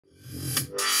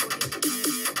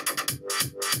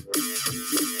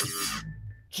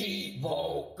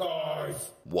boys!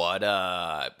 What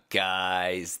up,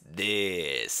 guys?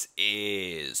 This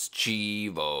is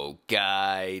Cheevo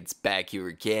Guides back here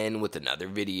again with another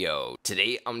video.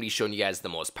 Today, I'm going to be showing you guys the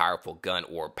most powerful gun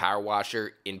or power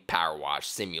washer in Powerwash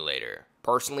Simulator.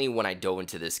 Personally, when I dove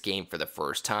into this game for the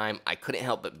first time, I couldn't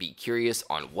help but be curious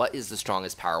on what is the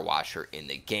strongest power washer in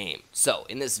the game. So,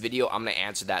 in this video, I'm going to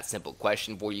answer that simple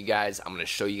question for you guys. I'm going to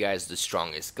show you guys the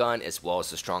strongest gun as well as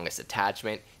the strongest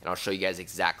attachment, and I'll show you guys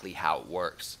exactly how it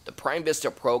works. The Prime Vista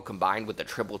Pro combined with the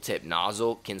triple tip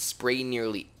nozzle can spray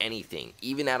nearly anything,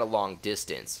 even at a long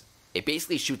distance. It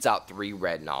basically shoots out 3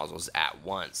 red nozzles at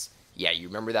once. Yeah, you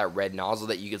remember that red nozzle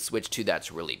that you could switch to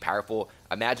that's really powerful?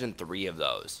 Imagine 3 of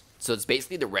those. So it's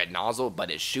basically the red nozzle,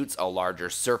 but it shoots a larger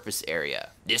surface area.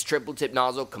 This triple tip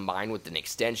nozzle combined with an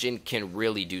extension can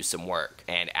really do some work.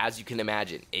 And as you can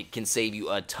imagine, it can save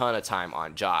you a ton of time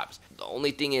on jobs. The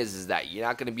only thing is that you're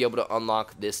not going to be able to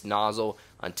unlock this nozzle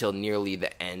until nearly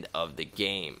the end of the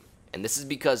game. And this is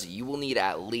because you will need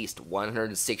at least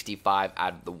 165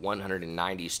 out of the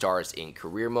 190 stars in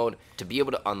career mode to be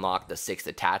able to unlock the 6th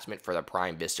attachment for the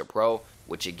Prime Vista Pro,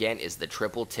 which again is the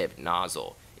triple tip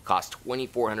nozzle. It costs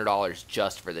 $2,400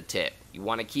 just for the tip. You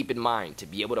want to keep in mind, to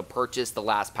be able to purchase the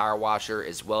last power washer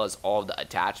as well as all of the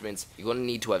attachments, you're going to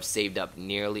need to have saved up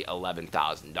nearly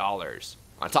 $11,000.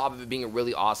 On top of it being a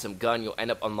really awesome gun, you'll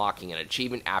end up unlocking an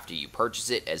achievement after you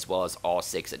purchase it, as well as all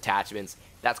 6 attachments.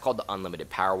 That's called the Unlimited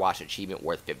Power Wash achievement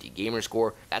worth 50 gamer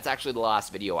score. That's actually the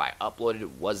last video I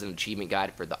uploaded, was an achievement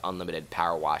guide for the Unlimited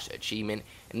Power Wash achievement.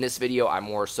 In this video, I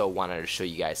more so wanted to show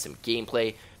you guys some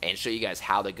gameplay and show you guys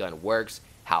how the gun works,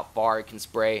 how far it can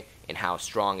spray, and how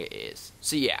strong it is.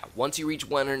 So yeah, once you reach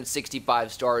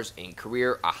 165 stars in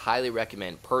career, I highly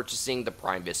recommend purchasing the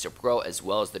Prime Vista Pro as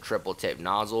well as the triple tip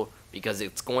nozzle, because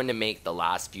it's going to make the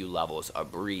last few levels a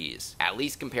breeze, at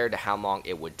least compared to how long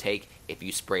it would take if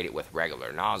you sprayed it with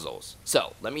regular nozzles.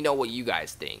 So let me know what you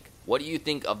guys think. What do you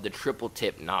think of the triple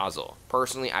tip nozzle?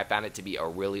 Personally, I found it to be a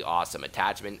really awesome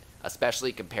attachment,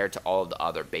 especially compared to all of the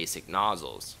other basic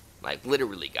nozzles. Like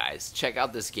literally guys, check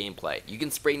out this gameplay. You can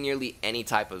spray nearly any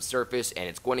type of surface and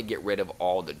it's going to get rid of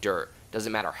all the dirt.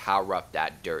 Doesn't matter how rough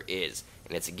that dirt is.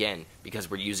 And it's again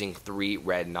because we're using 3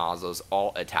 red nozzles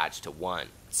all attached to one.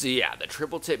 So yeah, the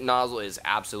triple tip nozzle is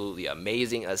absolutely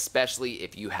amazing, especially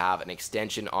if you have an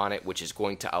extension on it, which is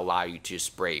going to allow you to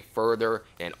spray further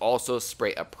and also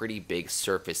spray a pretty big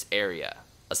surface area.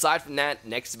 Aside from that,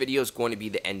 next video is going to be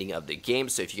the ending of the game,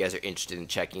 so if you guys are interested in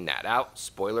checking that out,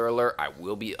 spoiler alert, I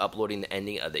will be uploading the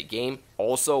ending of the game.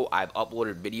 Also, I've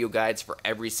uploaded video guides for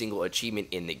every single achievement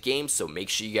in the game, so make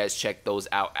sure you guys check those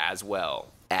out as well.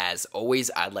 As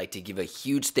always, I'd like to give a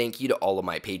huge thank you to all of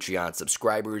my Patreon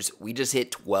subscribers. We just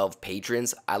hit 12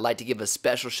 patrons. I'd like to give a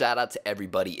special shout out to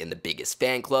everybody in the biggest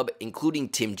fan club, including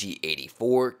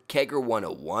TimG84,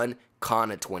 Kegger101,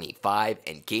 Kana25,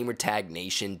 and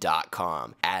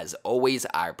GamerTagNation.com. As always,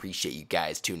 I appreciate you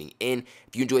guys tuning in.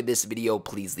 If you enjoyed this video,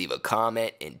 please leave a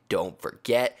comment and don't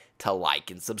forget to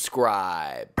like and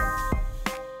subscribe.